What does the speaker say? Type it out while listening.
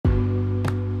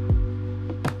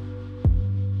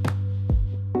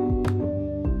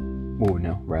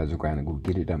rise and grind and go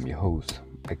get it. I'm your host,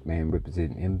 Mike Man,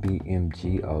 representing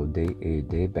MBMG all day, every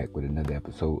day, back with another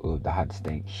episode of the Hot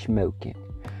Stank Smoking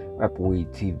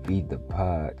RAPPERWEEDTV, the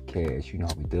podcast. You know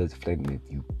how we does, flavor if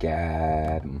you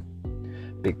got 'em.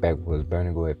 Big back was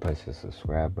burning. Go ahead, press the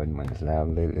subscribe button when it's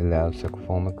loud, lately loud, circle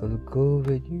for me, cause of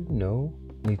COVID, you know.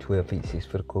 Need 12 feet, 6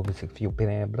 for the COVID, 6 for your pen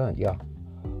and blunt, y'all.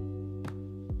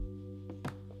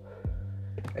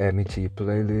 Add me to your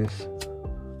playlist.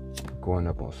 Going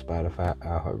up on Spotify,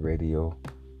 iHeartRadio,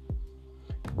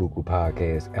 Google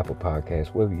Podcasts, Apple Podcasts,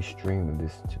 wherever you stream and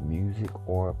listen to music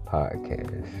or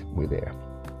podcasts. We're there.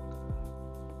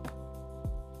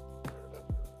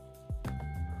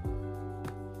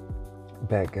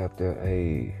 Back after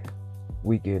a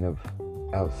weekend of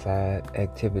outside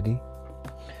activity.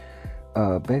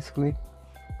 Basically,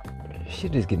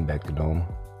 shit is getting back to normal.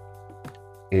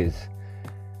 It's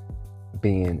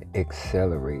being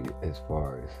accelerated as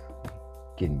far as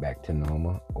getting back to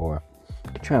normal, or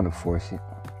trying to force it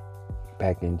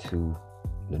back into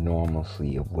the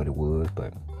normalcy of what it was.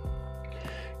 But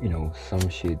you know, some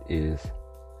shit is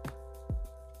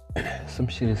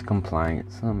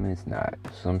compliant, some is not.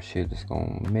 Some shit is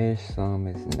gonna mesh, some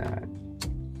is not.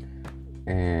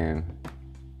 And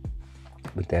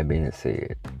with that being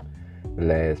said,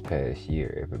 the past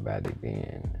year, everybody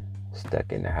being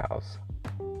stuck in the house,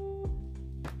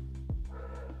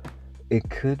 it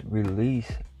could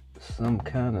release some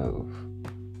kind of,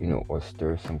 or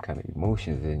stir some kind of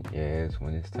emotions in your ass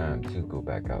when it's time to go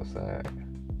back outside.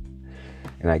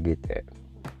 And I get that.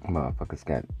 Motherfuckers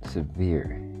got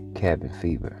severe cabin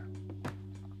fever.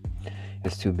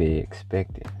 It's to be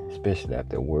expected, especially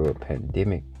after a world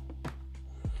pandemic.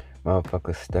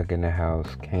 Motherfuckers stuck in the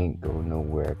house, can't go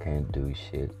nowhere, can't do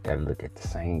shit. Gotta look at the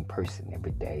same person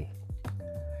every day,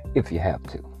 if you have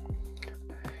to.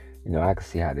 I can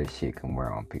see how this shit can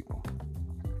wear on people.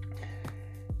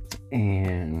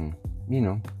 And,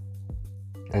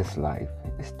 that's life.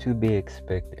 It's to be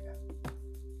expected.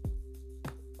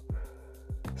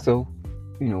 So,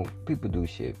 people do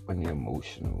shit when they're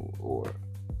emotional, or,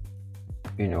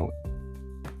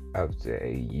 after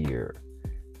a year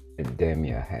and damn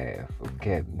near half of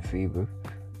cabin fever,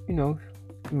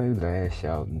 maybe lash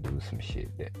out and do some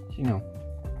shit that,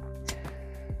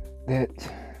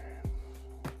 that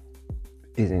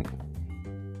isn't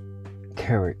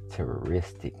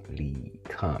characteristically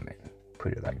common,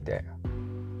 put it like that.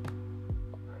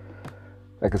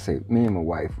 Like I said, me and my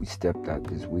wife, we stepped out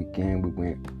this weekend. We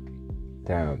went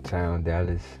downtown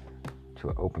Dallas to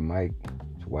an open mic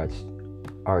to watch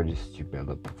artist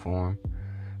Jabella perform,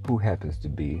 who happens to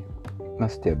be my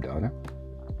stepdaughter.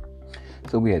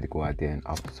 So we had to go out there and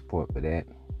offer support for that.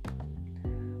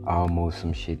 Almost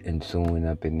some shit ensuing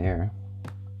up in there,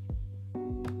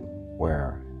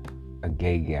 where a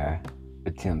gay guy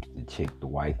attempts to check the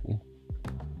wifey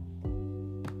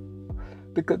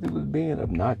because it was being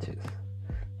obnoxious.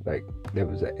 Like, there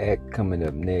was an act coming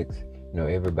up next.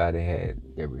 Everybody had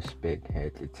their respect,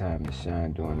 had their time to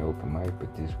shine during the open mic,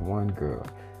 but this one girl,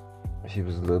 she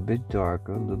was a little bit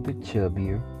darker, a little bit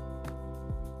chubbier,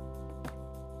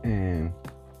 and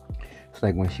it's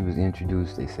like when she was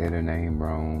introduced, they said her name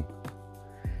wrong.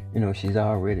 She's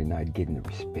already not getting the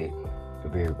respect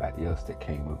of everybody else that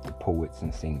came up, the poets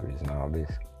and singers and all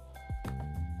this.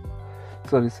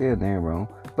 So they said her name wrong.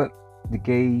 But the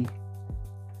gay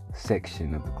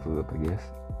section of the club, I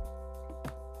guess,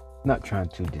 not trying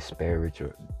to disparage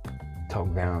or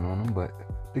talk down on them, but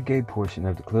the gay portion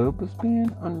of the club was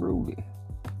being unruly,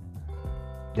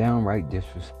 downright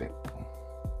disrespectful.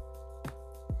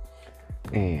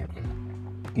 And,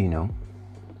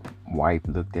 wife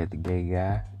looked at the gay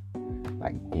guy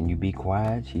like, can you be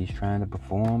quiet? She's trying to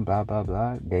perform, blah, blah,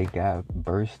 blah. Gay guy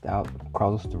burst out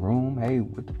across the room. Hey,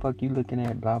 what the fuck you looking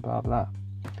at? Blah, blah, blah.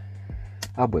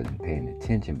 I wasn't paying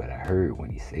attention, but I heard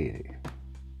when he said it.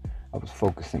 I was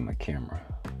focusing my camera.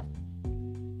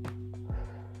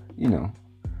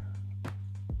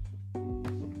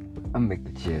 I make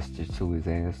the gesture to his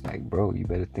ass like, bro, you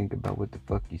better think about what the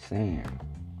fuck you saying.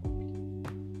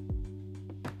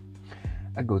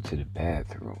 I go to the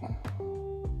bathroom.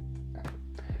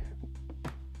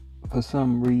 For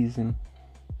some reason,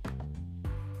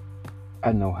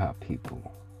 I know how people,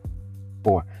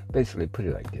 or basically put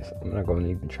it like this. I'm not going to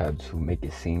even try to make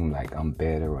it seem like I'm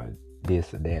better or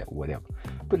this or that, whatever.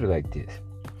 Put it like this.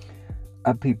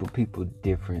 I people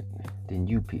different than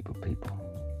you people.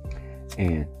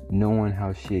 And knowing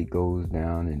how shit goes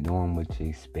down and knowing what you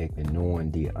expect and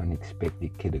knowing the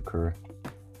unexpected could occur,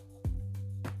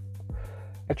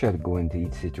 I try to go into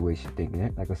each situation thinking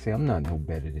that, like I say, I'm not no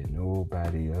better than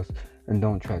nobody else, and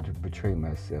don't try to portray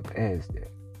myself as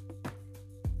that.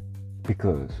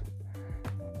 Because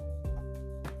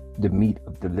the meat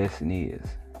of the lesson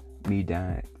is me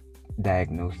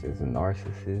diagnosed as a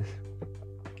narcissist.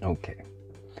 Okay,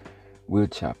 we'll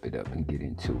chop it up and get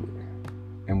into it.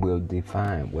 And we'll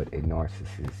define what a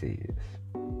narcissist is.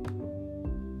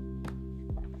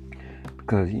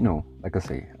 Because, like I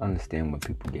say, I understand when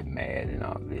people get mad and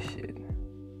all this shit.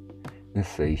 And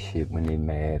say shit when they're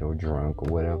mad or drunk or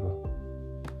whatever.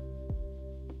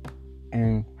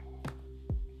 And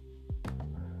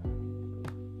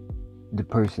the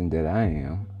person that I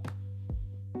am,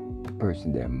 the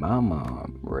person that my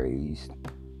mom raised,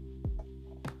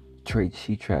 traits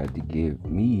she tried to give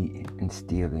me,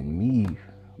 instill in me,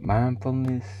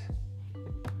 mindfulness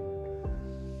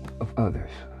of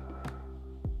others.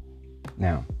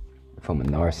 Now, if I'm a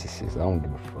narcissist, I don't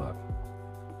give a fuck.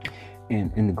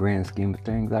 And in the grand scheme of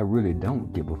things, I really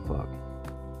don't give a fuck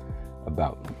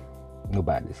about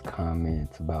nobody's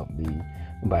comments about me,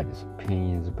 nobody's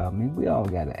opinions about me. We all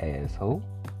got an asshole.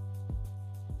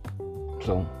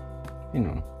 So,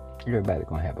 everybody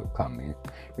gonna have a comment.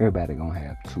 Everybody gonna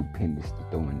have 2 pennies to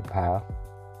throw in the pile.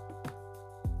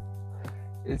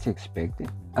 It's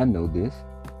expected. I know this.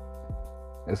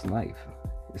 That's life.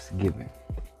 It's a given.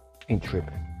 Ain't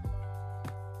tripping.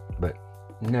 But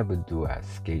never do I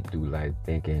skate through life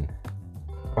thinking,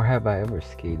 or have I ever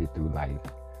skated through life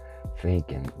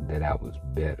thinking that I was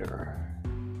better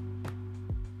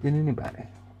than anybody.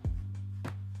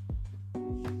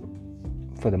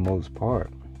 For the most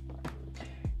part.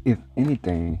 If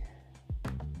anything,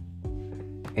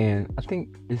 and I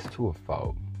think it's to a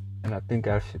fault, and I think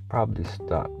I should probably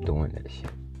stop doing that shit.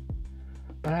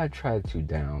 But I try to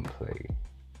downplay,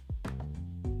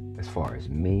 as far as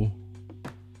me,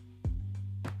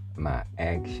 my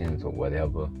actions or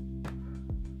whatever.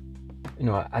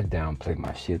 I downplay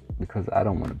my shit because I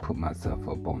don't want to put myself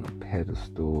up on a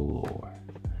pedestal or,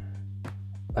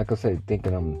 like I said,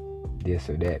 thinking I'm this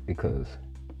or that, because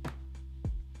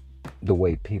the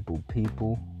way people,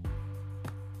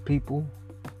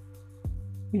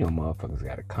 motherfuckers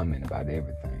got to comment about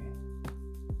everything.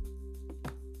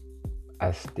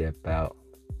 I step out,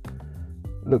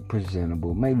 look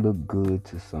presentable, may look good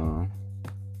to some,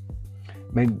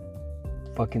 may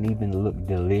fucking even look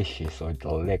delicious or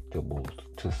delectable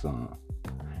to some.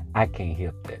 I can't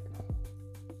help that.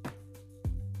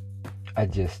 I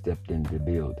just stepped into the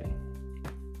building.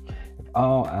 If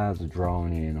all eyes are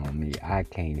drawn in on me, I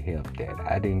can't help that.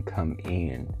 I didn't come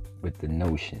in with the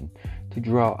notion to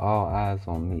draw all eyes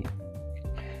on me.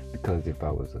 Because if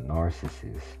I was a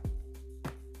narcissist,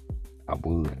 I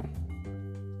would.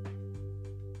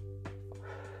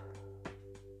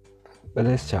 But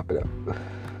let's chop it up.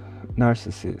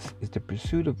 Narcissist is the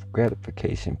pursuit of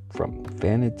gratification from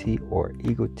vanity or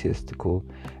egotistical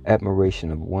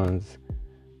admiration of one's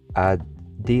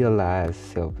idealized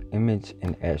self-image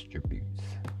and attributes.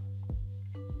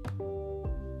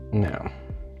 Now,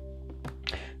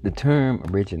 the term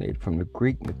originated from the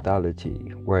Greek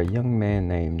mythology, where a young man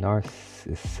named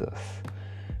Narcissus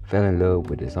fell in love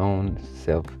with his own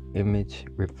self-image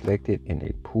reflected in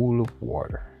a pool of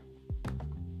water.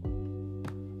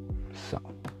 So,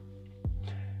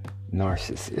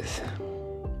 narcissist,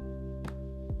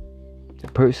 the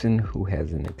person who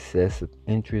has an excessive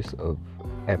interest of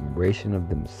admiration of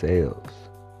themselves.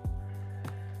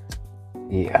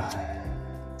 Yeah.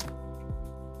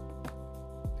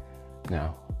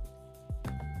 Now,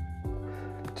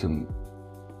 to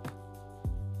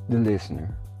the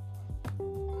listener,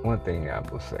 one thing I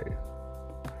will say,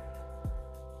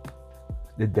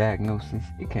 the diagnosis,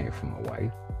 it came from my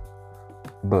wife,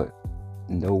 but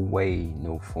no way,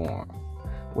 no form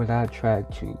would I try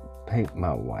to paint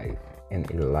my wife in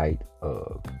a light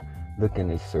of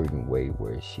looking a certain way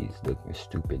where she's looking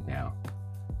stupid now,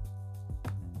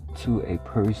 to a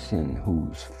person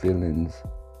whose feelings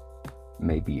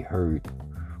may be hurt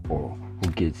or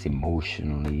who gets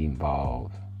emotionally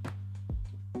involved.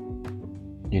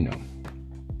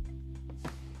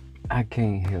 I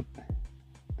can't help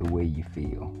the way you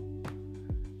feel.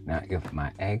 Now, if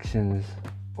my actions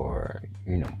or,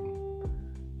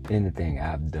 anything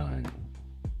I've done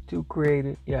to create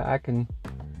it, yeah, I can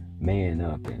man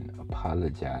up and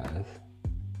apologize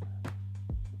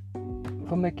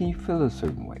for making you feel a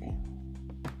certain way.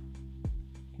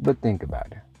 But think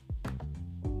about it.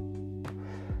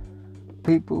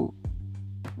 People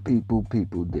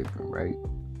different, right?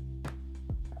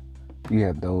 You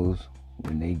have those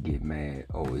when they get mad,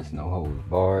 it's no holds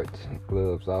barred,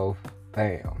 gloves off,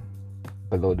 bam,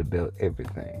 below the belt,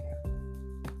 everything.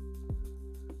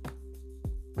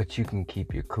 But you can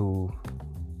keep your cool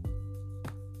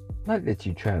Not that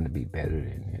you're trying to be better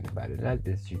than anybody. Not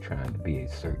that you're trying to be a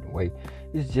certain way.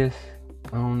 It's just,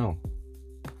 I don't know.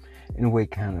 In a way,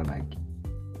 kind of like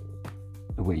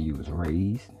the way you was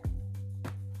raised.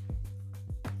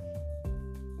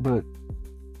 But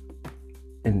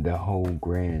in the whole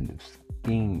grand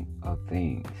scheme of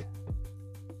things,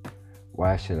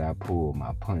 why should I pull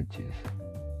my punches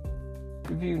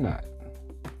if you not?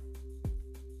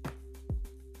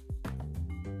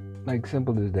 Like,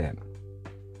 simple as that.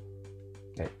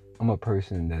 Like, I'm a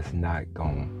person that's not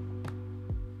going,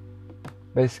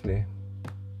 basically,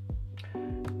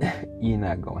 you're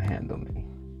not gonna handle me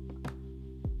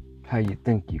how you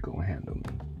think you're gonna handle me.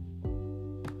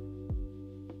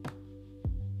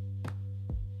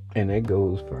 And that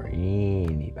goes for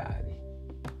anybody.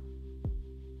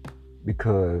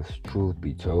 Because, truth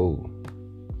be told,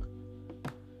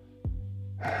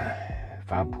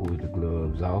 if I pull the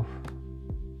gloves off,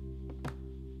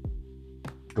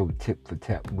 go tip for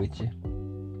tap with you,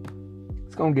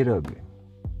 it's gonna get ugly.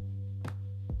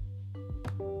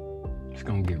 It's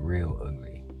gonna get real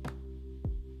ugly.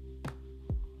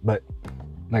 But,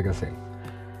 like I say,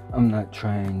 I'm not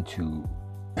trying to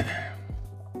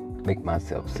make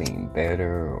myself seem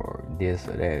better or this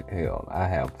or that. Hell, I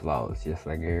have flaws just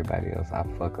like everybody else. I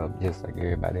fuck up just like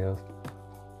everybody else.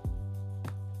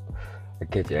 I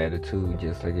catch an attitude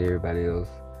just like everybody else.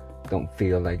 Don't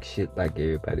feel like shit like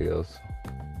everybody else.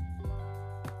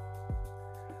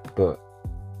 But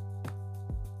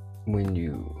when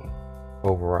you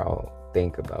overall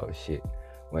think about shit,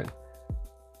 when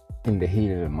in the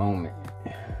heat of the moment,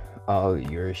 all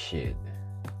your shit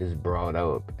is brought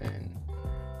up and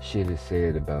shit is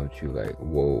said about you, like,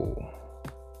 whoa,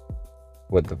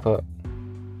 what the fuck?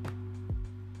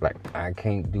 Like, I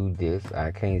can't do this,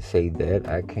 I can't say that,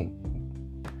 I can't.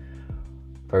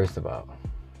 First of all,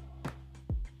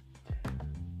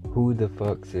 who the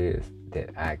fuck says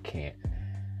that I can't?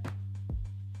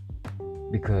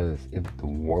 Because if the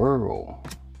world,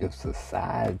 if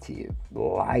society, if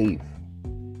life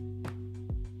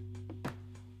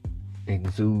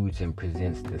exudes and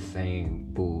presents the same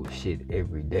bullshit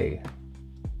every day,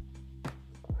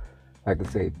 like I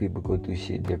say, people go through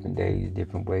shit different days,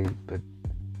 different ways, but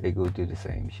they go through the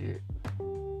same shit.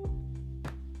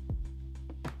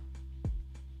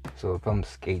 So if I'm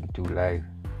skating through life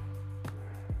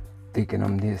thinking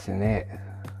I'm this and that,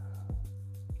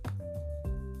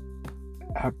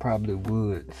 I probably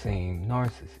would seem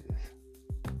narcissist.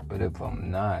 But if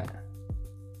I'm not,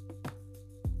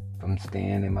 if I'm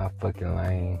staying in my fucking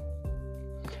lane,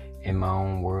 in my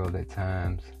own world at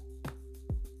times,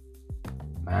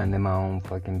 minding my own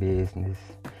fucking business,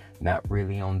 not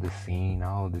really on the scene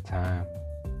all the time,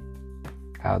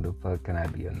 how the fuck can I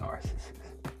be a narcissist?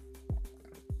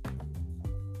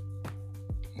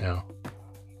 Now,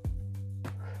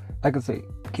 like I say,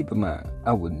 keep in mind,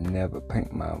 I would never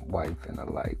paint my wife in a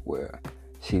light where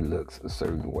she looks a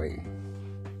certain way,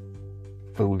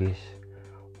 foolish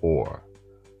or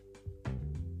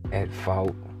at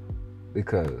fault,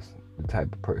 because the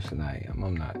type of person I am,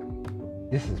 I'm not.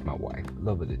 This is my wife,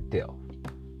 love her to death.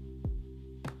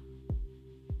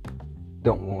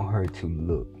 Don't want her to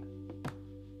look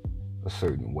a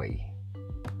certain way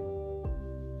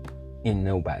in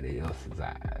nobody else's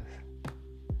eyes,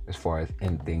 as far as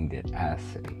anything that I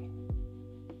say.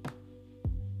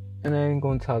 And I ain't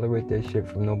gonna tolerate that shit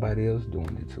from nobody else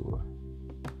doing it to her.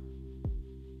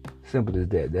 Simple as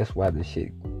that. That's why the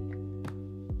shit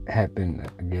happened,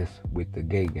 I guess, with the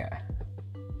gay guy.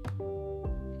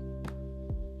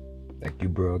 Like, you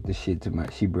brought the shit to my,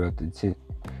 she brought the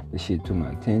shit to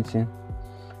my attention.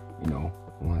 You know,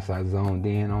 once I zoned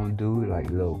in on dude, like,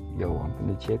 yo, I'm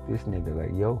finna check this nigga.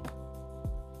 Like, yo,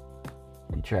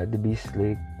 you tried to be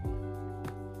slick,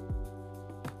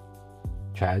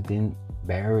 tried to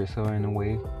embarrass her in a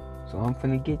way, so I'm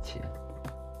finna get you.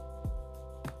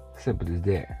 Simple as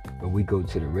that. But we go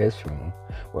to the restroom.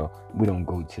 Well, we don't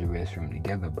go to the restroom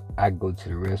together, but I go to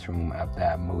the restroom after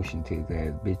I motion to his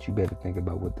ass, bitch, you better think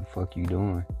about what the fuck you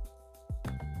doing.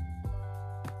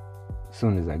 As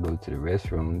soon as I go to the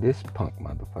restroom, this punk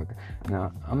motherfucker.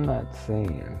 Now, I'm not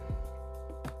saying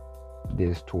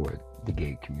this toward the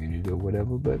gay community or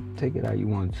whatever, but take it how you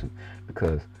want to,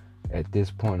 because at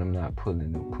this point, I'm not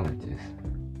pulling no punches.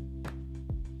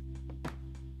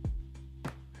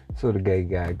 So the gay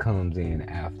guy comes in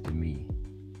after me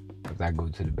as I go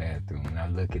to the bathroom, and I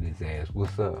look at his ass.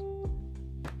 What's up?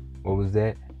 What was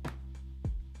that?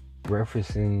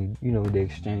 Referencing, you know, the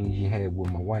exchange you had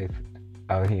with my wife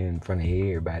out here in front of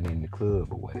everybody in the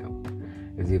club or whatever,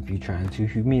 as if you're trying to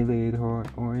humiliate her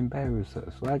or embarrass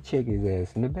her. So I check his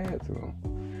ass in the bathroom.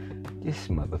 This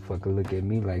motherfucker look at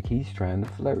me like he's trying to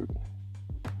flirt.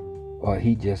 Or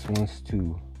he just wants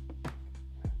to,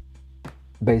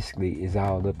 basically is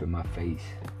all up in my face,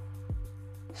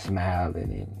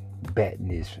 smiling and batting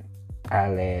his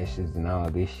eyelashes and all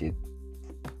this shit,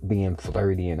 being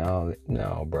flirty and all that.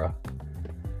 No, bro.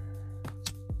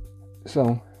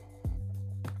 So,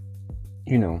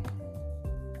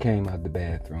 came out the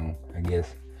bathroom, I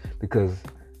guess, because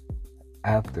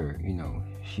after,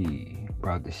 she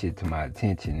brought the shit to my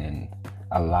attention and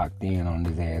I locked in on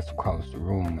his ass across the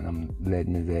room, and I'm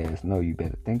letting his ass know, you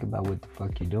better think about what the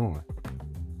fuck you doing.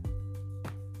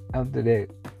 After that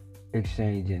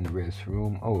exchange in the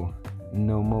restroom,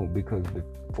 no more, because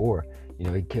before,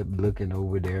 he kept looking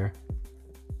over there.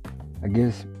 I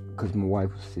guess because my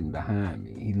wife was sitting behind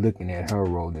me. He looking at her,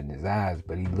 rolling his eyes,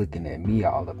 but he looking at me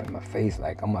all up in my face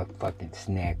like I'm a fucking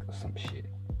snack or some shit.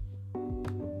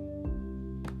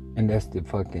 And that's the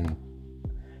fucking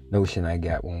notion I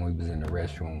got when we was in the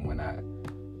restroom, when I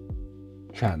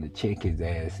trying to check his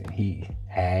ass and he,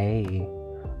 hey,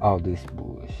 all this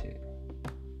bullshit.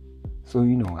 So, I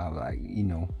was like,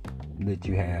 let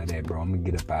you have that, bro. I'm gonna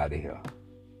get up out of here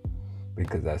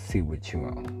because I see what you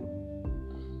on.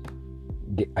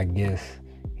 I guess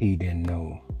he didn't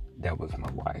know that was my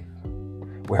wife.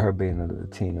 With her being a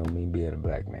Latino, me being a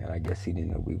black man, I guess he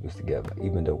didn't know we was together,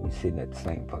 even though we sitting at the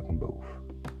same fucking booth.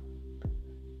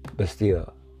 But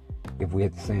still, if we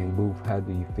at the same booth, how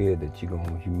do you feel that you're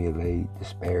gonna humiliate,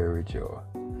 disparage, or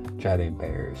try to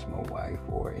embarrass my wife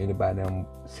or anybody I'm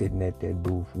sitting at that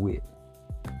booth with?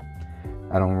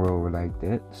 I don't roll like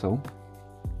that. So,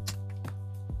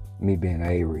 me being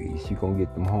Aries, you gonna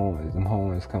get them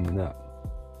horns coming up.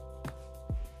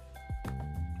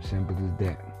 Simple as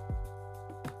that.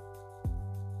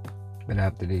 But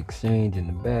after the exchange in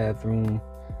the bathroom,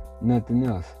 nothing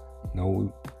else.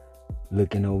 No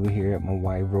looking over here at my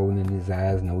wife, rolling his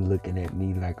eyes, no looking at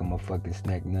me like I'm a fucking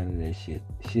snack, none of that shit.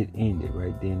 Shit ended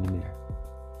right then and there.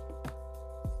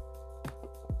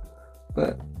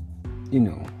 But,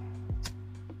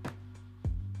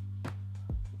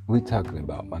 we're talking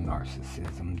about my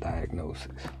narcissism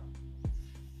diagnosis.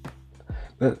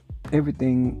 But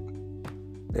everything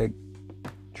that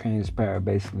transpired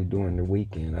basically during the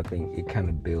weekend, I think it kind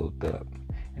of built up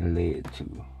and led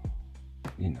to,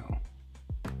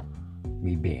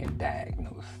 me being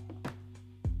diagnosed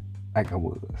like I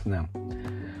was. Now,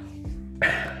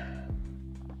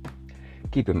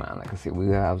 keep in mind, like I said, we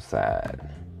were outside.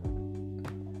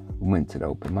 We went to the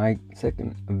open mic.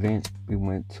 Second event, we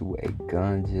went to a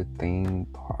ganja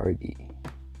themed party.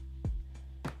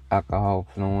 Alcohol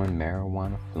flowing,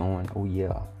 marijuana flowing. Oh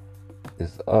yeah,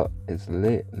 it's up. It's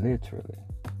lit, literally.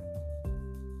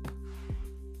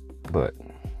 But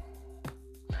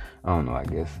I don't know. I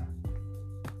guess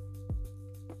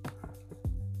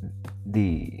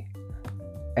the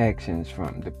actions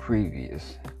from the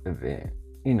previous event,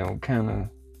 kind of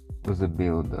was a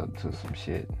build up to some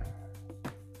shit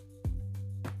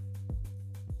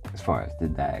as far as the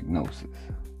diagnosis.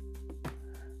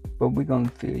 But we're gonna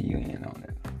fill you in on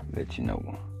it, let you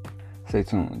know. Stay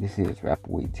tuned. This is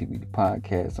RAPPERWEEDTV, the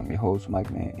podcast. I'm your host, Mike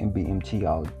Man, MBMG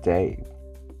all day.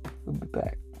 We'll be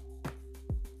back.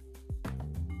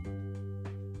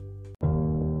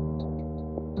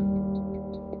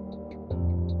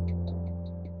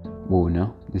 Well,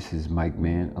 now, this is Mike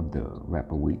Man of the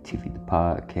RAPPERWEEDTV, the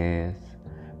podcast,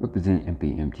 representing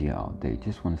MBMG all day.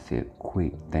 Just want to say a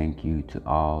quick thank you to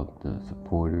all the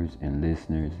supporters and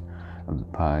listeners of the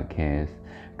podcast.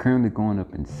 Currently going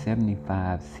up in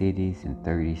 75 cities in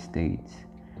 30 states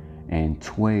and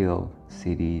 12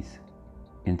 cities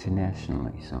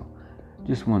internationally. So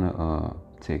just want to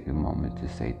take a moment to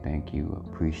say thank you,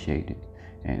 appreciate it,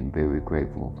 and very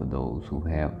grateful for those who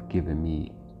have given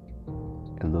me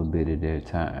a little bit of their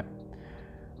time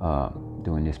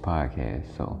doing this podcast.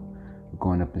 So we're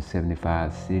going up in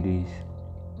 75 cities,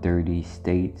 30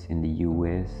 states in the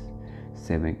U.S.,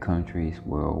 7 countries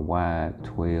worldwide,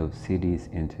 12 cities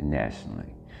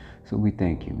internationally. So we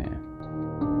thank you, man.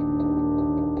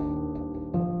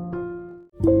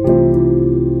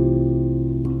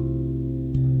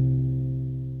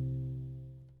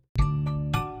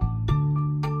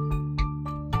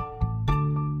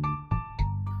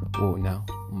 Well, now,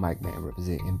 Mike Man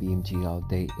representing BMG all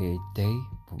day, every day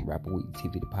from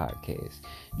RAPPERWEEDTV, the podcast.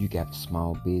 You got a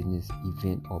small business,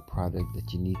 event, or product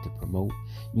that you need to promote,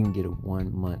 you can get a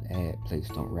 1-month ad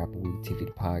placed on RAPPERWEEDTV,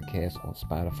 the podcast on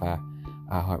Spotify,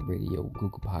 iHeartRadio,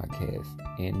 Google Podcasts,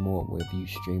 and more wherever you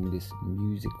stream this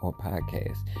music or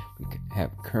podcast. We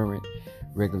have current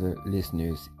regular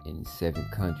listeners in 7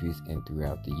 countries and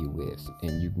throughout the U.S.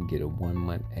 And you can get a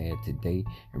 1-month ad today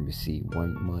and receive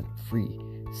 1 month free.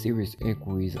 Serious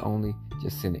inquiries only.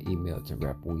 Just send an email to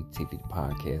RAPPERWEEDTV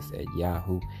podcast at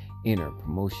Yahoo. Enter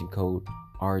promotion code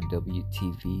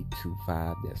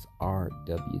RWTV25. That's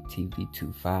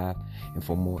RWTV25. And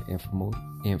for more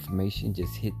information,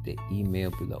 just hit the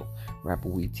email below.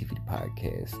 RAPPERWEEDTV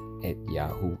podcast at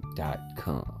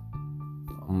yahoo.com.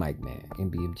 I'm Mike Man,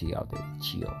 NBMG all day.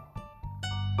 Chill.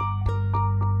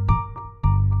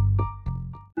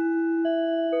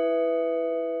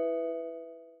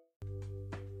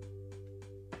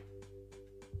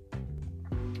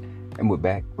 And we're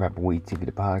back, Rapper Weed TV,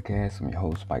 the podcast. I'm your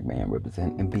host, Mike Man,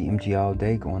 representing BMG all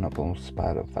day, going up on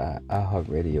Spotify,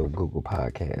 iHeartRadio, Google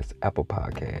Podcasts, Apple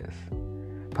Podcasts,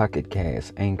 Pocket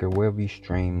Casts, Anchor, wherever you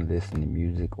stream, listen to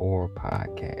music or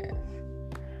podcasts.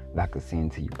 Lock us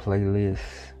into your playlist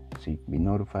so you can be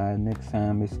notified next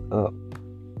time it's up.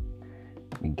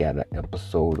 We got an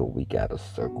episode or we got a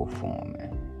circle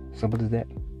forming. Simple as that.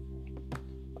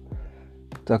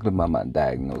 Talking about my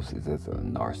diagnosis as a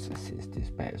narcissist this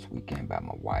past weekend by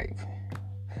my wife.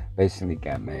 Basically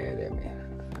got mad at me.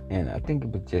 And I think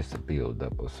it was just a build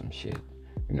up of some shit,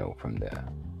 from the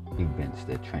events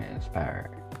that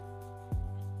transpired.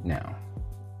 Now,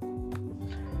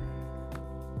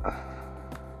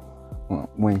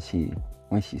 when she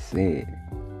said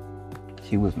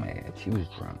she was mad, she was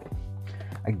drunk.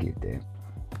 I get that.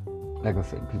 Like I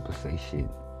said, people say shit.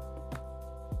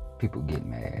 People get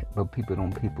mad, but people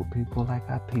don't people like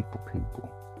I people.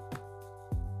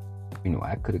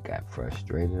 I could have got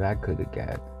frustrated. I could have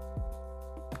got,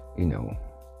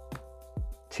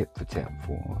 tit for tat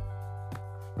for her.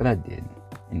 But I didn't.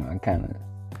 I kind of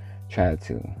tried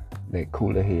to let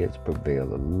cooler heads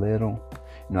prevail a little.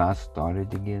 I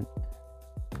started to get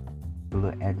a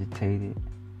little agitated.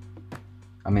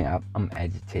 I'm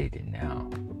agitated now,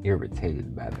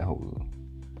 irritated by the whole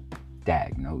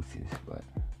diagnosis, but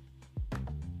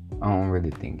I don't really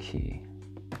think she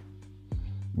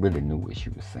really knew what she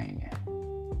was saying.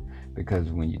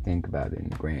 Because when you think about it in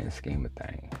the grand scheme of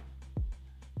things,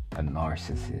 a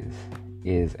narcissist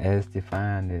is as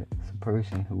defined as a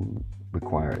person who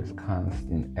requires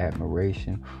constant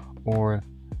admiration or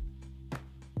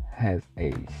has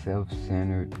a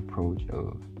self-centered approach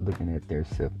of looking at their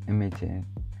self-image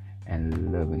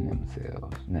and loving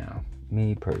themselves. Now,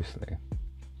 me personally,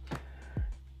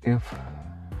 if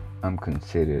I'm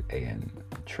considered an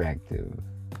attractive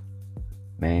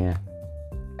man,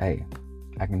 hey,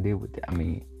 I can deal with that. I've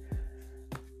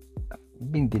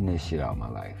been getting this shit all my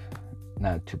life.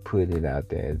 Not to put it out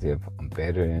there as if I'm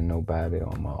better than nobody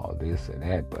or I'm all this or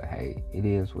that, but hey, it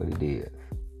is what it is.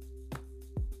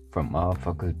 From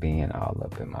motherfuckers being all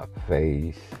up in my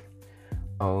face.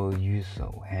 Oh, you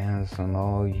so handsome.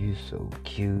 Oh, you so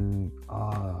cute.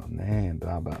 Oh, man,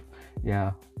 blah, blah.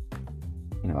 Yeah.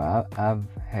 I've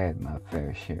had my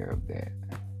fair share of that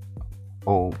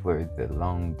over the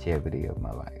longevity of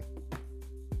my life.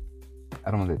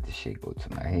 I don't let the shit go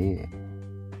to my head.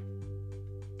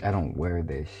 I don't wear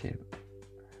that shit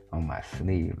on my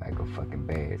sleeve like a fucking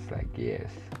badge. Like,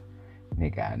 yes,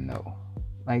 nigga, I know.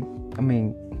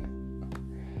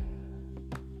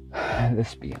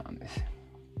 Let's be honest.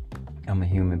 I'm a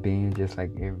human being just like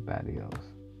everybody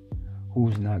else.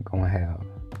 Who's not gonna have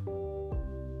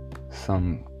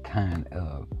some kind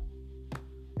of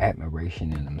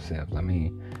admiration in themselves?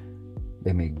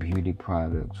 They make beauty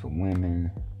products for women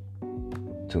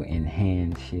to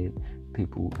enhance shit.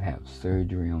 People have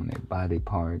surgery on their body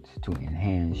parts to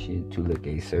enhance shit, to look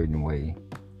a certain way,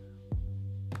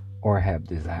 or have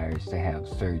desires to have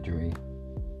surgery.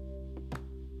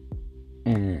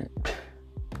 And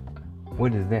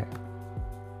what is that?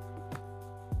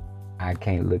 I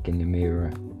can't look in the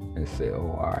mirror and say,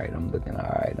 oh, alright, I'm looking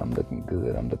alright, I'm looking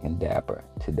good, I'm looking dapper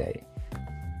today.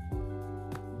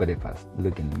 But if I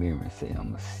look in the mirror and say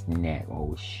I'm a snack,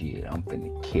 oh shit, I'm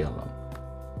finna kill him,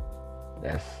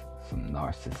 that's some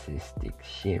narcissistic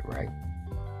shit, right?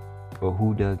 But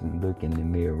who doesn't look in the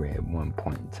mirror at one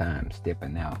point in time,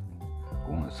 stepping out,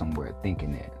 going somewhere,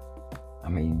 thinking that?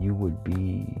 You would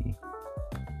be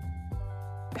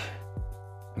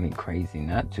crazy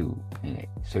not to in a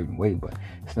certain way, but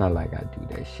it's not like I do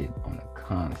that shit on a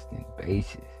constant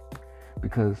basis.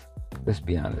 Because let's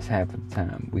be honest, half of the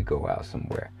time we go out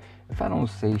somewhere, if I don't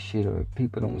say shit or if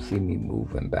people don't see me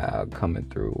moving by or coming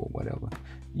through or whatever,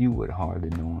 you would hardly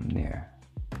know I'm there.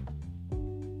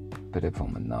 But if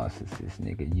I'm a narcissist,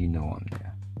 nigga, you know I'm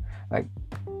there.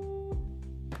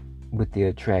 with the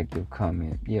attractive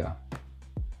comment, yeah.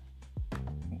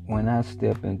 When I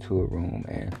step into a room,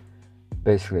 and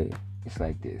basically it's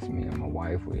like this, me and my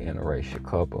wife, we're an interracial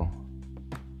couple.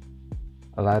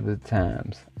 A lot of the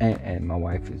times, and my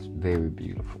wife is very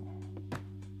beautiful.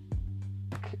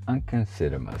 I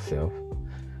consider myself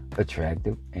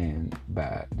attractive, and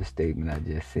by the statement I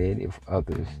just said, if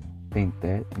others think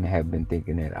that and have been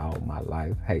thinking that all my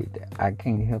life, hey, I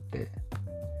can't help that.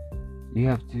 You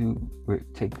have to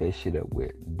take that shit up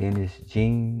with Dennis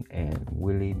Jean and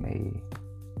Willie Mae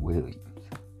Williams.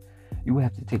 You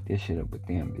have to take that shit up with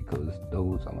them, because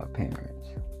those are my parents.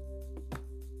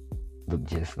 Look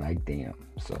just like them.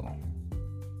 So,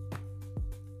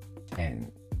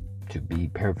 and to be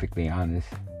perfectly honest,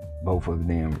 both of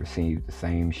them received the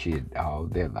same shit all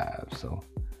their lives. So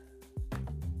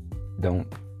don't,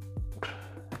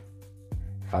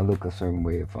 if I look a certain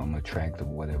way, if I'm attractive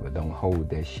or whatever, don't hold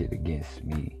that shit against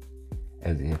me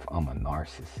as if I'm a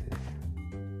narcissist.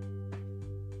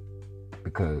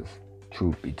 Because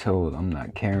truth be told, I'm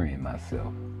not carrying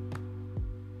myself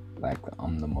like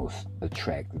I'm the most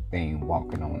attractive thing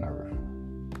walking on earth.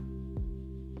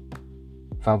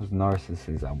 If I was a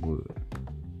narcissist, I would.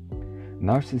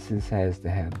 Narcissist has to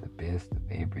have the best of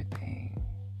everything.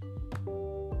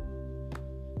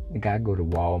 Like, I go to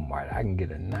Walmart, I can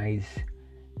get a nice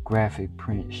graphic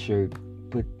print shirt,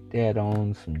 put that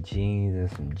on, some jeans and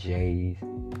some J's,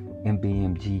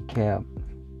 MBMG cap,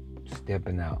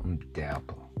 stepping out, I'm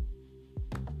dapper.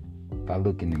 If I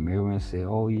look in the mirror and say,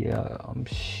 oh yeah, I'm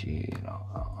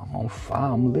on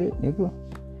fire, I'm lit, nigga.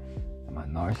 Am I a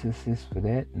narcissist for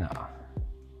that? Nah.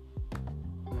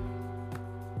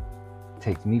 It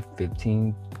takes me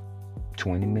 15,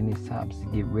 20 minutes tops to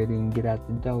get ready and get out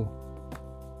the door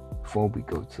before we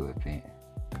go to an event.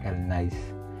 Got a nice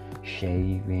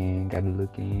shave in, gotta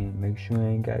look in, make sure I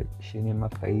ain't got shit in my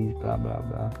face, blah, blah,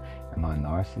 blah. Am I a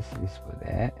narcissist for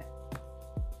that?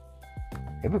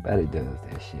 Everybody does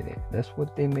that shit. That's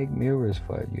what they make mirrors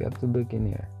for. You have to look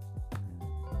in there.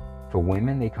 For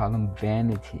women, they call them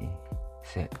vanity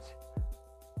sets.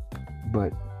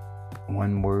 But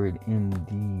one word in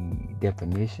the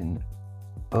definition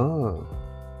of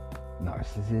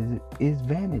narcissism is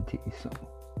vanity. So,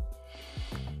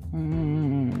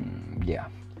 yeah.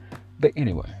 But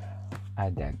anyway, I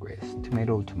digress.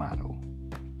 Tomato, tomato.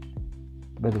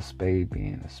 But a spade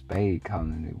being a spade,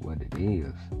 calling it what it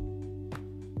is.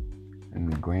 In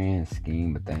the grand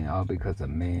scheme of things, all because a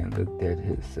man looked at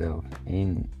himself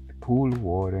in a pool of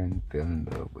water and fell in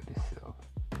love with himself.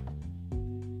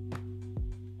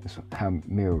 That's how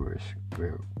mirrors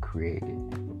were created.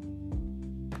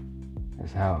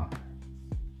 That's how,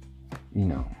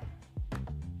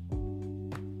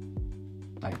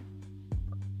 like,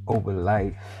 over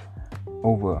life,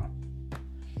 over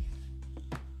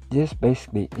just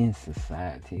basically in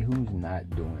society, who's not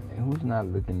doing it? Who's not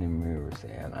looking in the mirror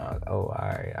saying, oh,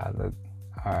 alright, I look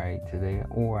alright today,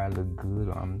 or I look good,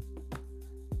 or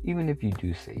even if you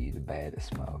do say you're the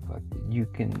baddest motherfucker, you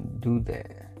can do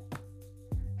that.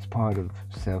 It's part of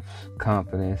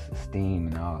self-confidence, esteem,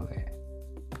 and all that.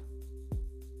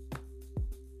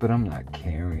 But I'm not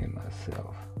carrying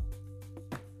myself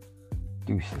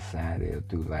through society or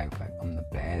through life like I'm the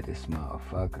baddest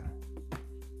motherfucker.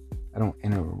 I don't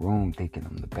enter a room thinking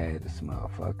I'm the baddest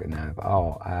motherfucker. Now, if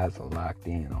all eyes are locked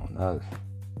in on us,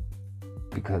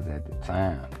 because at the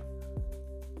time,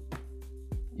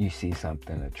 you see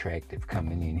something attractive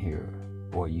coming in here,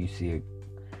 or you see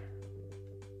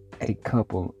a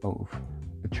couple of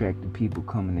attractive people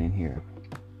coming in here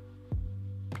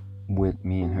with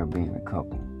me and her being a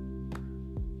couple.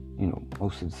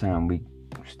 Most of the time we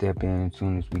step in as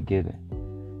soon as we get it.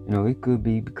 It could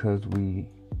be because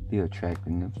the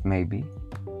attractiveness, maybe.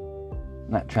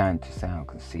 Not trying to sound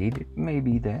conceited,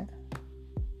 maybe that.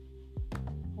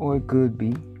 Or it could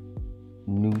be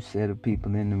new set of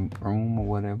people in the room or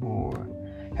whatever, or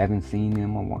haven't seen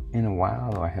them in a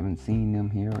while, or haven't seen them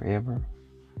here ever.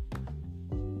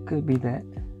 It could be that.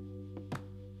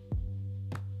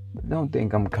 But don't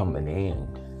think I'm coming in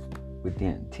with the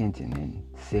intention and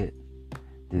set,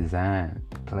 design,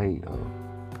 play of,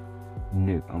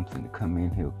 Nick, I'm finna come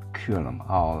in here, kill them,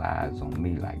 all eyes on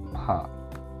me like pop.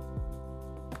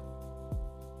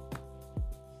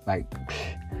 Like,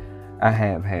 I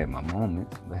have had my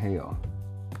moments, but hell,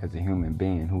 as a human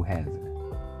being who hasn't,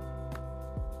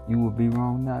 you would be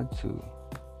wrong not to.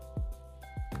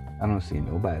 I don't see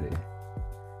nobody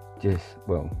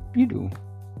you do.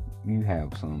 You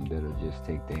have some that'll just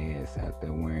take their ass out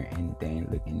there wearing anything,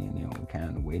 looking in their own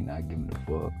kind of way, not giving a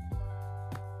fuck.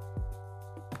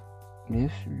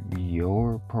 It's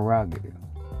your prerogative.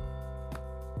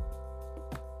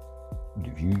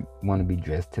 if you want to be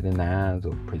dressed to the nines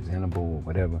or presentable or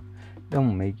whatever,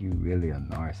 don't make you really a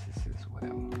narcissist,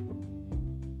 whatever.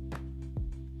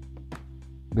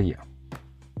 But yeah,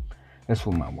 that's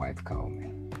what my wife called me.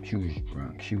 She was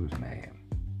drunk. She was mad.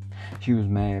 She was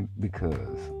mad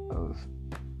because of,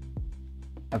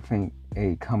 I think,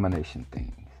 a combination of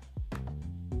things.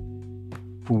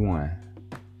 For one,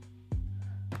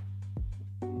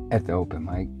 at the open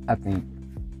mic, I think,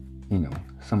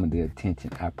 some of the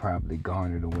attention I probably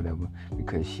garnered or whatever,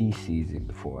 because she sees it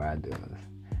before I does.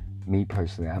 Me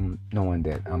personally, I'm knowing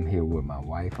that I'm here with my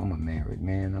wife. I'm a married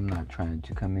man. I'm not trying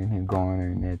to come in here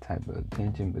garnering that type of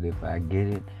attention, but if I get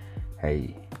it,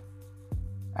 hey,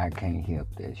 I can't help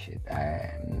that shit.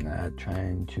 I'm not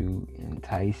trying to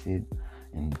entice it,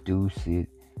 induce it,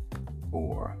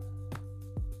 or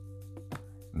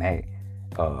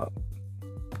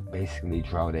basically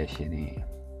draw that shit in.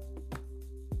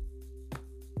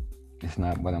 It's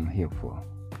not what I'm here for.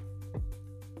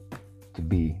 To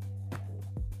be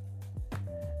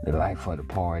the life of the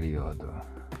party or the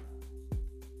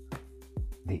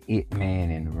it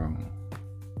man in the room.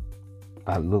 If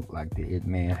I look like the it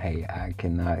man, hey, I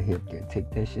cannot help that. Take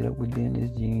that shit up with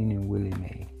Dennis Jean and Willie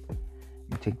Mae.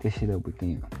 You take that shit up with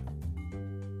them.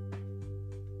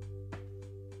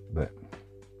 But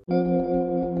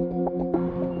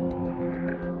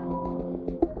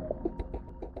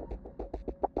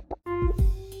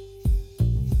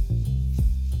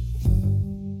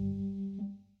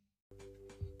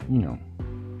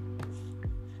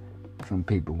some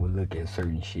people will look at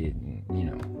certain shit and,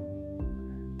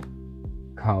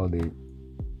 call it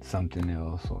something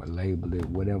else or label it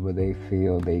whatever they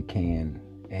feel they can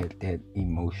at that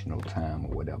emotional time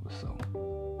or whatever. So,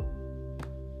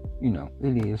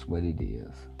 it is what it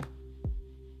is.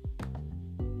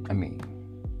 I mean,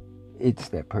 it's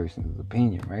that person's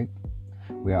opinion, right?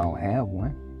 We all have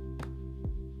one.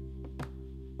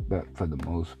 But for the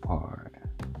most part,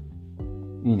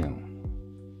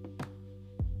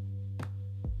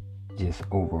 just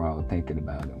overall thinking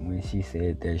about it, when she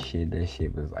said that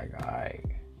shit was like, alright,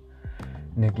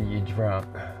 nigga, you drunk.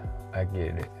 I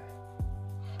get it.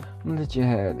 I'm gonna let you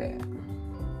have that.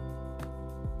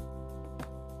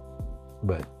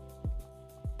 But,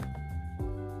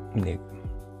 nigga,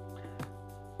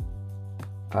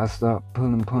 if I start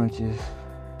pulling punches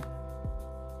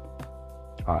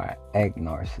or I act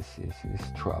narcissist,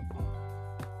 it's trouble.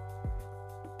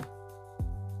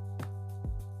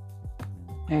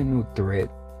 Ain't no threat.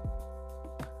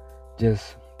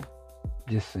 Just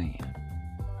saying.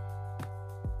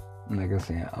 Like I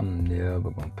said, I'm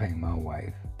never gonna paint my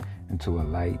wife into a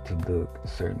light to look a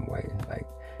certain way. Like,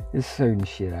 there's certain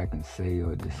shit I can say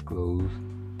or disclose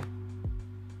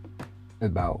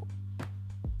about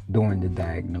during the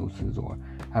diagnosis or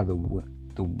how the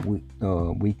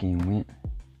weekend went,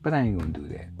 but I ain't gonna do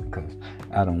that because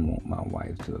I don't want my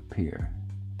wife to appear,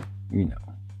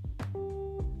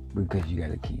 because you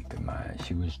gotta keep in mind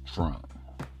she was drunk.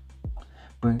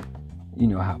 But you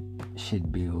know how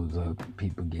shit builds up,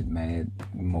 people get mad,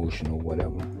 emotional,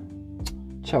 whatever.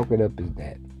 Chalk it up as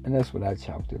that, and that's what I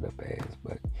chalked it up as.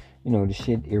 But the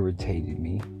shit irritated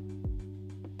me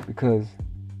because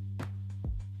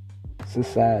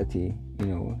society,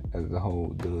 as a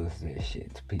whole, does that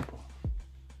shit to people.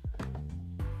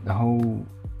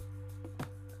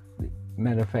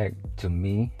 Matter of fact, to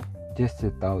me, just the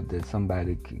thought that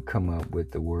somebody could come up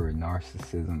with the word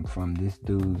narcissism from this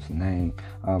dude's name,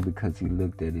 all because he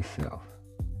looked at himself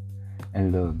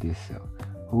and loved himself.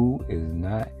 Who is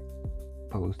not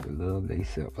supposed to love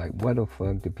themselves? Like, what the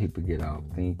fuck do people get off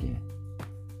thinking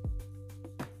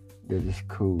that it's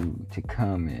cool to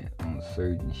comment on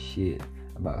certain shit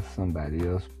about somebody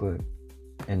else, but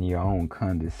in your own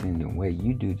condescending way,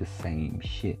 you do the same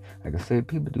shit. Like I said,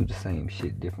 people do the same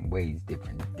shit different ways,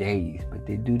 different days, but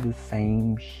they do the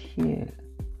same shit.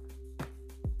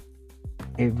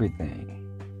 Everything.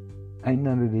 Ain't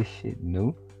none of this shit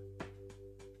new.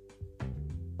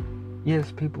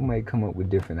 Yes, people may come up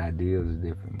with different ideas,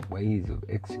 different ways of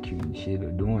executing shit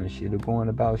or doing shit or going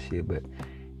about shit, but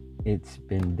it's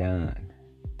been done.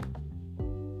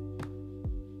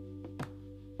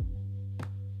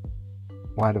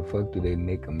 Why the fuck do they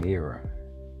make a mirror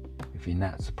if you're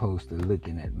not supposed to look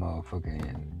in that motherfucker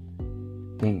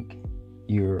and think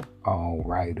you're all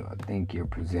right or think you're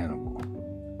presentable?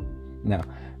 Now,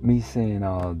 me saying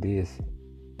all this,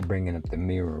 bringing up the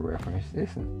mirror reference,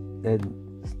 that's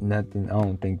nothing, I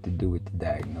don't think, to do with the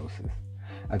diagnosis.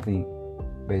 I think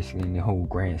basically in the whole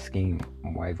grand scheme,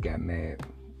 my wife got mad,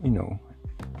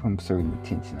 from certain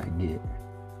attention I get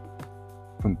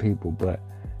from people, but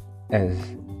as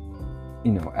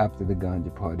after the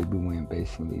ganja party, we went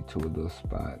basically to a little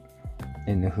spot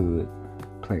in the hood,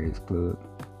 Players Club.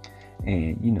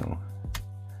 And,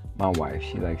 my wife,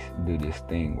 she likes to do this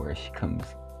thing where she comes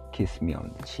kiss me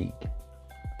on the cheek.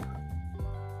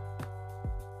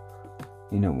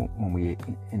 When we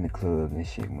in the club and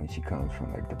shit, when she comes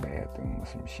from like the bathroom or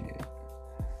some shit.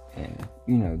 And,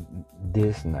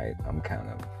 this night I'm kind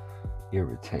of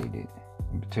irritated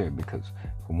because,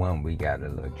 for one, we got a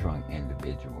little drunk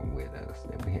individual with us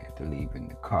that we had to leave in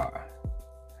the car.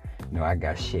 I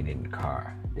got shit in the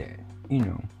car that,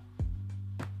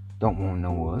 don't want to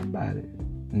know about it.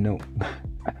 No.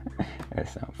 That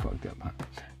sounds fucked up, huh?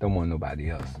 Don't want nobody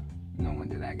else knowing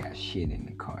that I got shit in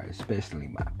the car, especially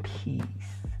my piece.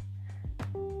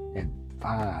 That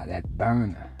fire, that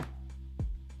burner.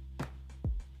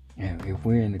 And if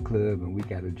we're in the club and we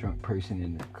got a drunk person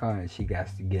in the car and she got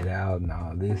to get out and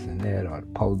all this and that, or the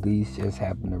police just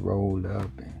happen to roll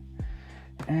up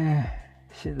and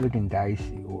shit looking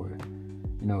dicey, or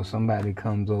somebody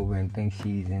comes over and thinks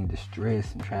she's in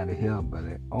distress and try to help, but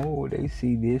they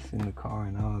see this in the car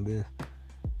and all this,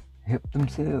 help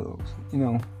themselves,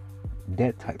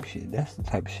 that type shit. That's the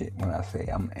type of shit when I say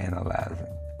I'm analyzing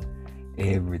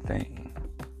everything.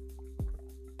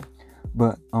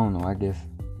 But I don't know, I guess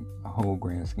a whole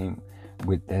grand scheme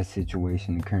with that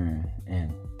situation occurring,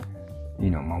 and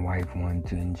my wife wanted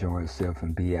to enjoy herself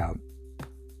and be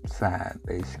outside,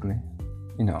 basically.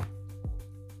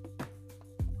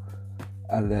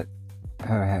 I let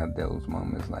her have those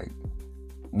moments. Like,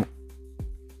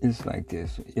 it's like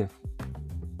this: if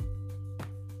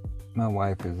my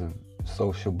wife is a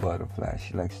social butterfly,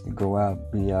 she likes to go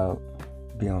out, be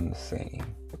on the scene,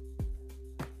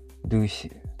 do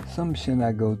shit. Some shit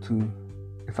I go to,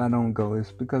 if I don't go,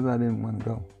 it's because I didn't want to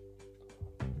go,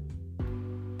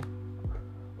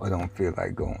 or don't feel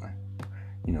like going.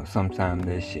 Sometimes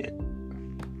that shit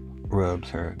rubs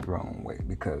her the wrong way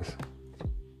because,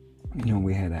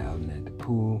 we had an outing at the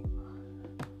pool,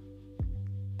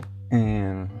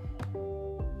 and,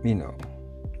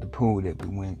 the pool that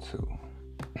we went to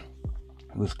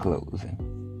was closing.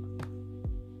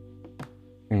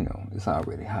 It's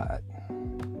already hot.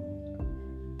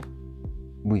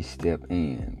 We step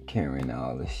in carrying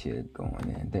all the shit going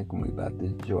in, thinking we about to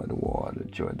enjoy the water,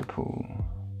 enjoy the pool.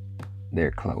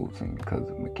 They're closing because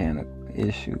of mechanical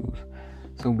issues.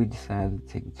 So we decided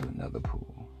to take it to another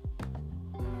pool.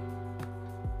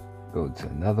 Go to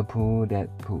another pool,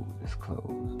 that pool is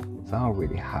closed. It's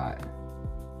already hot.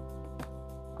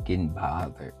 Getting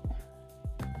bothered.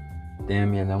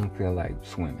 Damn, I don't feel like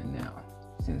swimming now,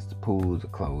 since the pools are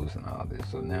closed and all this.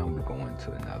 So now we're going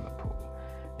to another pool.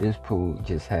 This pool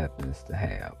just happens to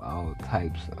have all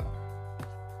types of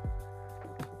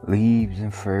leaves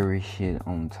and furry shit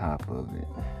on top of it.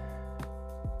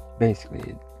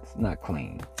 Basically, it's not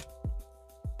clean.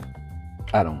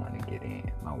 I don't want to get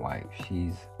in. My wife,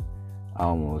 she's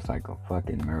almost like a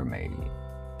fucking mermaid.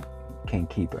 Can't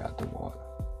keep her out the water.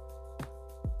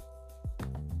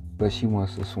 But she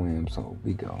wants to swim, so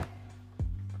we go.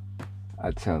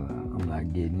 I tell her I'm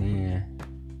not getting in.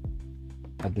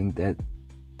 I think that's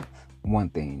one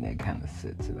thing that kind of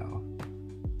sets it off.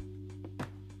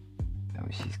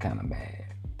 She's kind of mad.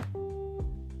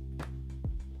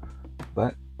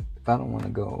 But if I don't want to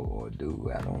go or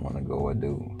do, I don't want to go or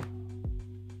do.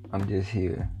 I'm just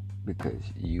here because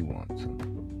you want to.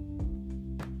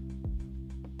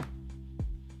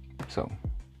 So,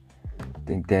 I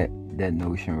think that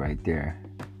notion right there,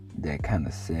 that kind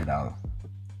of set off,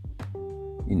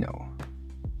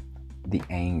 the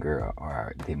anger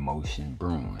or the emotion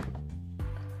brewing.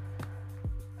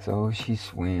 So she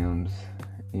swims,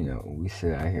 we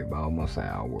sit out here about almost an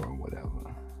hour or whatever.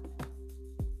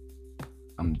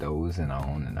 I'm dozing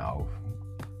on and off,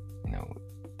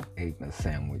 ate my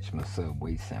sandwich, my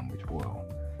Subway sandwich, well,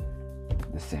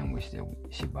 the sandwich that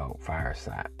she bought,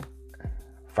 Fireside,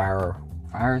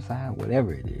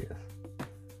 whatever it is,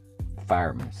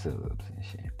 fireman subs and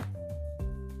shit.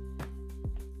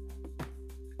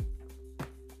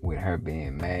 With her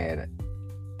being mad,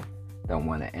 don't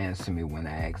want to answer me when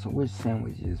I ask her, which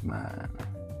sandwich is mine?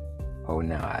 Oh,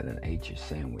 now I done ate your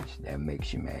sandwich. That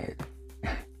makes you mad.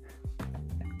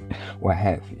 Well,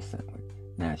 half your sandwich.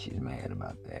 Now she's mad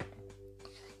about that.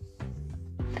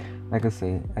 Like I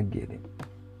said, I get it.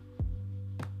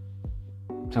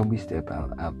 So we step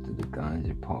out after the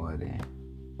ganja party.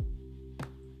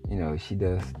 She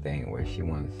does the thing where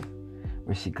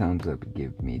she comes up and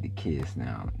gives me the kiss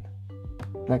now.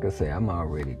 Like I say, I'm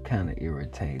already kind of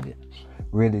irritated.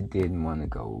 Really didn't want to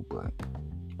go, but,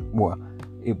 well,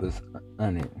 it was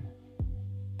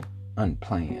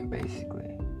unplanned,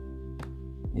 basically.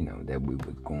 that we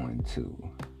was going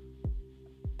to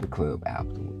the club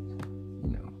afterwards.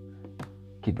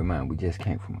 Keep in mind, we just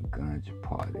came from a ganja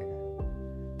party.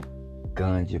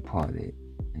 Ganja party,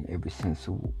 in every sense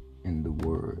in the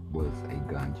word, was a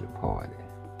ganja party.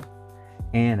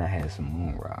 And I had some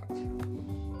moon rocks.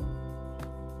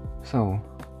 So,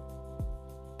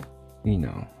 you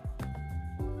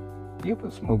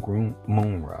ever smoke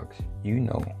moon rocks,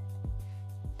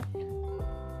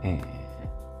 and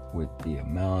with the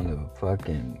amount of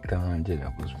fucking ganja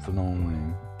that was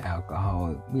flowing,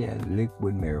 alcohol, we had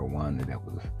liquid marijuana that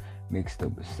was mixed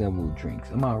up with several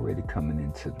drinks. I'm already coming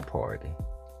into the party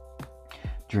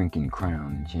drinking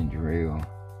Crown and ginger ale.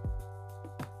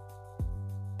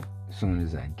 As soon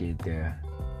as I get there,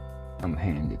 I'm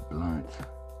handed blunts.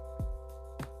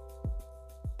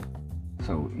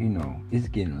 So, it's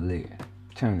getting lit,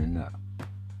 turning up.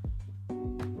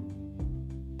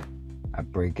 I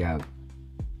break out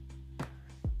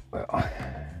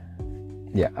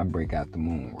the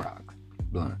moon rock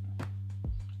blunt.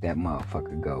 That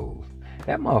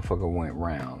motherfucker went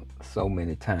round so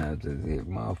many times as if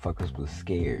motherfuckers was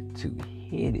scared to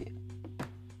hit it.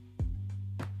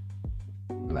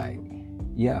 Like,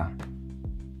 yeah.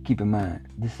 Keep in mind,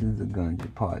 this is a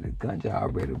ganja party. Ganja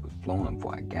already was flowing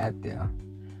before I got there.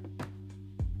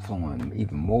 Flowing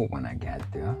even more when I got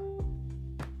there.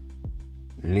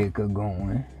 Liquor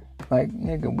going. Like,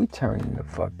 nigga, we turning the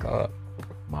fuck up.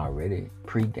 I'm already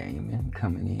pre-gaming,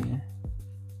 coming in.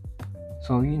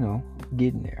 So,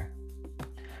 getting there.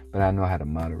 But I know how to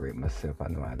moderate myself. I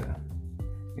know how to,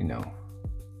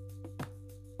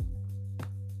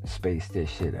 space that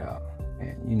shit out.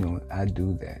 And, I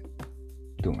do that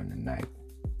during the night.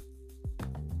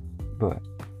 But,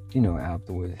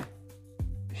 afterwards,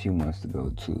 she wants to go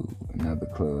to another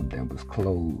club that was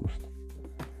closed.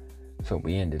 So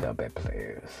we ended up at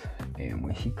Players. And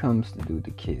when she comes to do the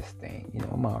kiss thing,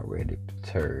 I'm already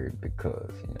perturbed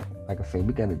because, like I said,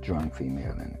 we got a drunk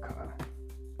female in the car.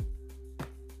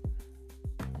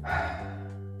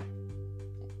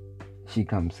 She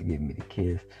comes to give me the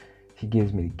kiss. She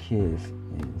gives me the kiss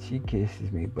and she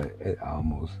kisses me, but it's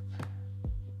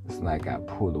like I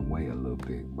pulled away a little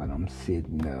bit, but I'm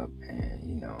sitting up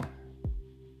and,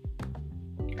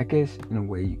 I guess in a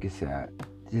way you could say I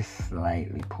just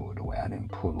slightly pulled away. I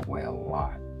didn't pull away a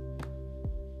lot.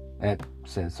 That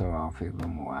sets her off even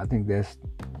more. I think that's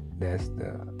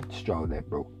the straw that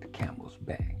broke the camel's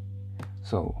back.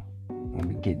 So when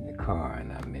we get in the car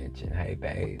and I mention, hey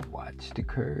babe, watch the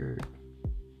curb.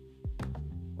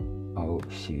 Oh,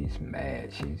 she's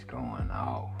mad. She's going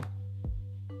off.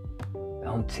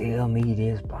 Don't tell me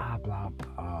this, blah, blah, blah.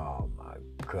 Oh my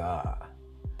God.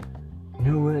 You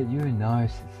know what? You're a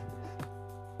narcissist.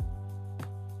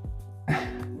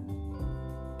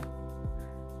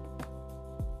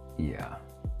 Yeah.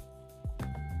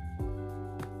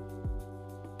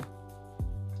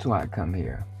 That's why I come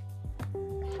here.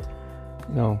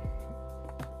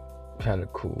 Try to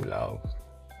cool off.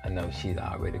 I know she's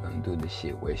already gonna do the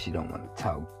shit where she don't want to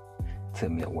talk to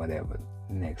me or whatever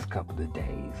the next couple of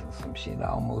days or some shit,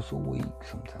 almost a week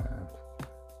sometimes.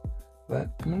 But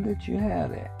I'm gonna let you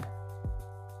have that.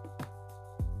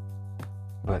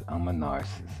 But I'm a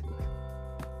narcissist.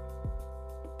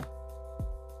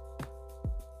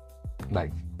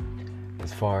 Like,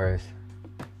 as far as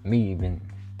me even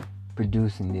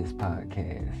producing this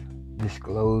podcast,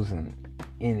 disclosing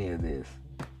any of this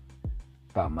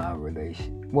about my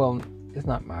well, it's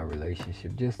not my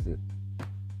relationship, just the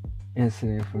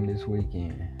incident from this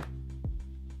weekend.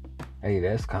 Hey,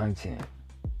 that's content.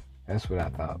 That's what I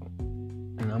thought.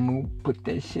 And I'm gonna put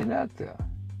that shit out there.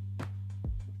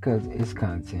 Because it's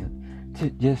content. To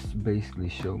just basically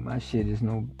show my shit is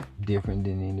no different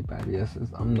than anybody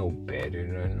else's. I'm no better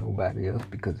than nobody else,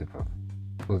 because if I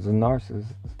was a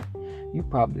narcissist, you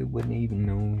probably wouldn't even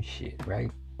know shit,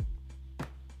 right?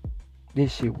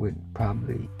 This shit would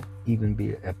probably even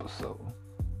be an episode.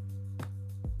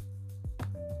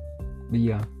 But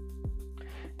yeah,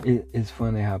 it's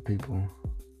funny how people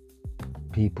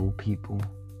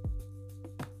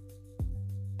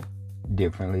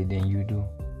differently than you do.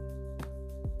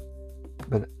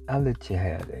 But I let you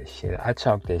have that shit. I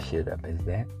chalk that shit up as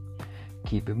that.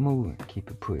 Keep it moving, keep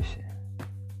it pushing.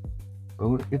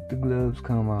 But if the gloves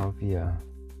come off, yeah,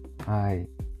 alright,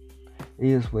 it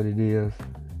is what it is.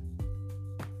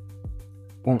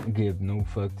 Won't give no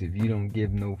fucks if you don't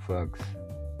give no fucks.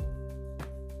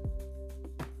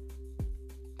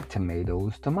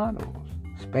 Tomatoes, tomatoes.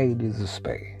 Spade is a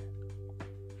spade.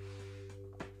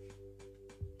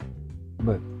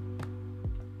 But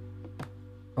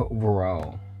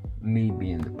overall, me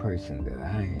being the person that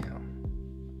I am,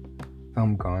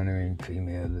 I'm garnering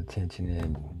female attention,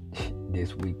 and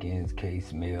this weekend's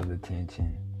case, male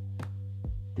attention,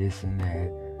 this and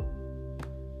that.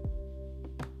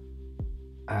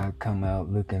 I come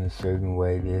out looking a certain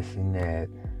way, this and that.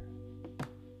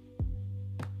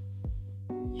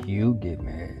 You get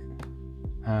mad.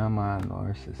 How am I a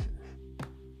narcissist?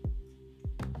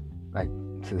 Like,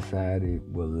 society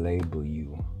will label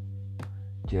you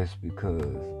just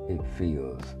because it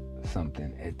feels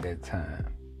something at that time.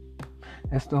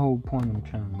 That's the whole point I'm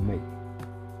trying to make.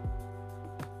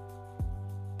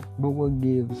 But what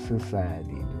gives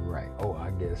society the right? Oh,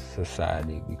 I guess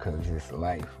society, because it's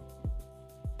life.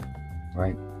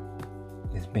 Right?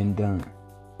 It's been done.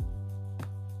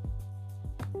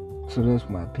 So that's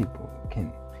why people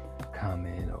can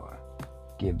comment or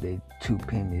give their 2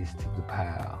 pennies to the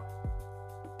pile,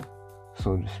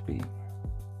 so to speak.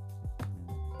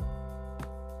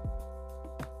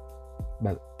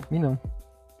 But,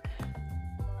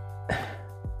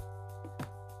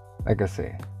 like I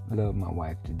said, I love my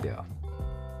wife to death.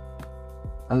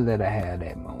 I let her have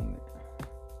that moment.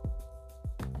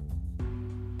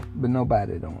 But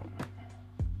nobody don't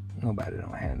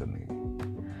handle me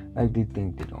like they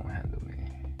think they don't handle me.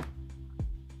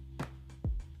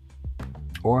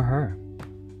 Or her.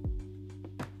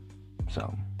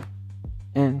 So,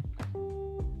 and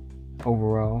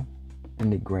overall,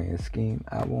 in the grand scheme,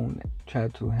 I won't try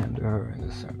to handle her in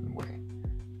a certain way.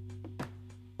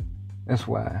 That's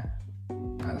why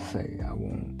I say I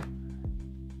won't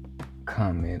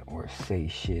comment or say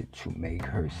shit to make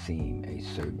her seem a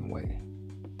certain way.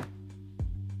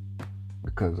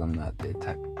 Because I'm not that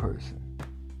type of person.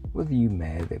 Whether you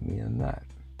mad at me or not.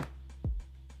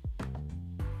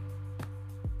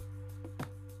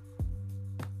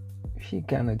 She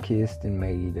kind of kissed and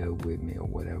made up with me or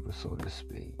whatever, so to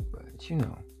speak. But,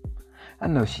 I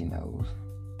know she knows.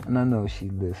 And I know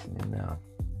she's listening now.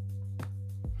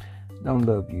 Don't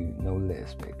love you no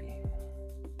less, baby.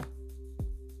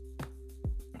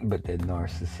 But that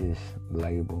narcissist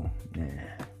label, I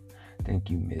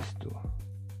think you missed the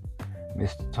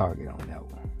target on that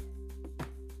one.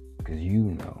 Because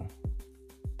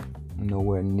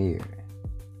nowhere near it.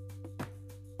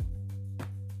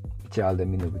 But y'all let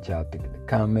me know what y'all think in the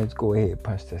comments. Go ahead,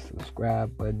 punch that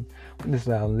subscribe button. When this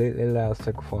loud, let loud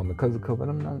circle for me. Because of cover,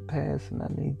 I'm not passing. I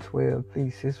need 12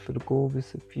 pieces for the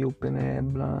Govis if you open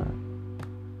and blind.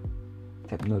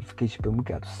 Tap notification button. We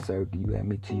got a circle. You add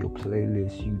me to your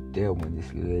playlist. You there when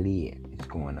it's lit. It's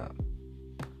going up.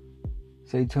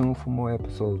 Stay tuned for more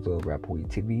episodes of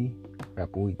RAPPERWEEDTV.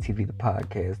 RAPPERWEEDTV, the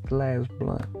podcast, the last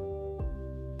blunt.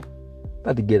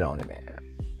 About to get on it, man.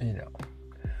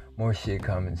 More shit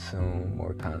coming soon,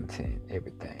 more content,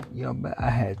 everything. But I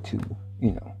had to,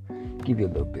 give you a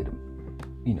little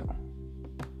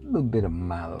bit of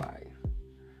my life.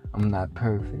 I'm not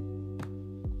perfect.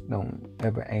 Don't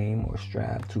ever aim or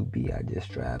strive to be. I just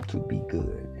strive to be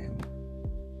good. And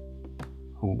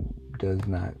who does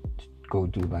not go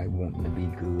through like wanting to be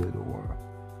good or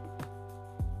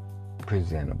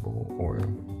presentable or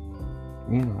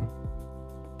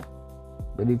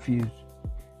but if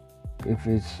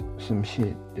it's some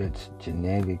shit that's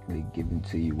genetically given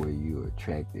to you where you're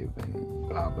attractive and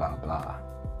blah blah blah,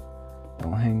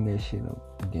 don't hang that shit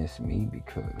up against me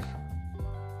because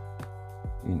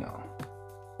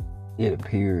it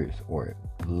appears or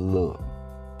look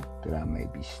that I may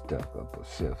be stuck up or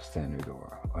self-centered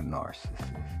or a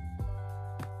narcissist.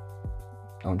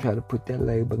 Don't try to put that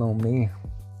label on me,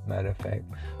 matter of fact.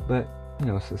 But,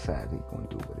 society gonna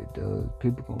do what it does.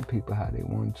 People gonna people how they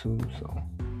want to, so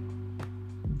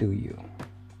do you.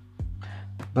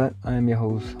 But I'm your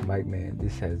host, Mike Man.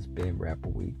 This has been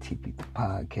RAPPERWEEDTV, the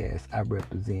podcast. I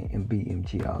represent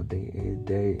MBMG all day, every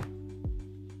day.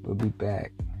 We'll be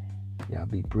back. Y'all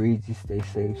be breezy, stay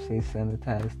safe, stay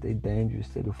sanitized, stay dangerous,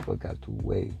 stay the fuck out the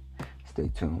way. Stay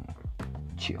tuned.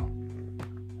 Chill.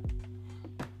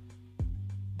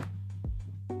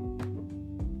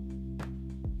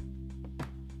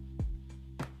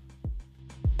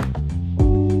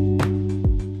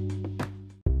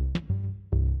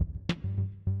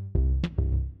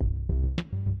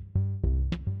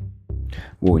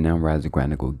 Well, now I'm rising grind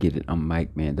to go get it. I'm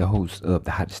Mike Man, the host of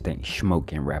the hottest thing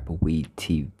smoking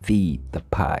RAPPERWEEDTV, the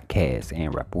podcast,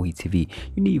 and RAPPERWEEDTV.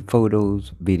 You need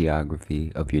photos,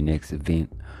 videography of your next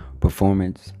event,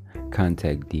 performance.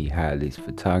 Contact D Highlights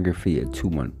Photography at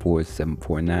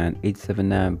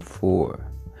 214-749-8794.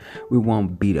 We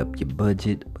won't beat up your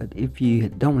budget, but if you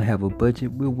don't have a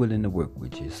budget, we're willing to work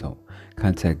with you. So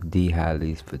contact D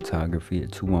Highlights Photography at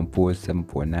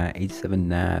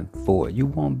 214-749-8794. You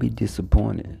won't be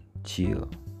disappointed. Chill.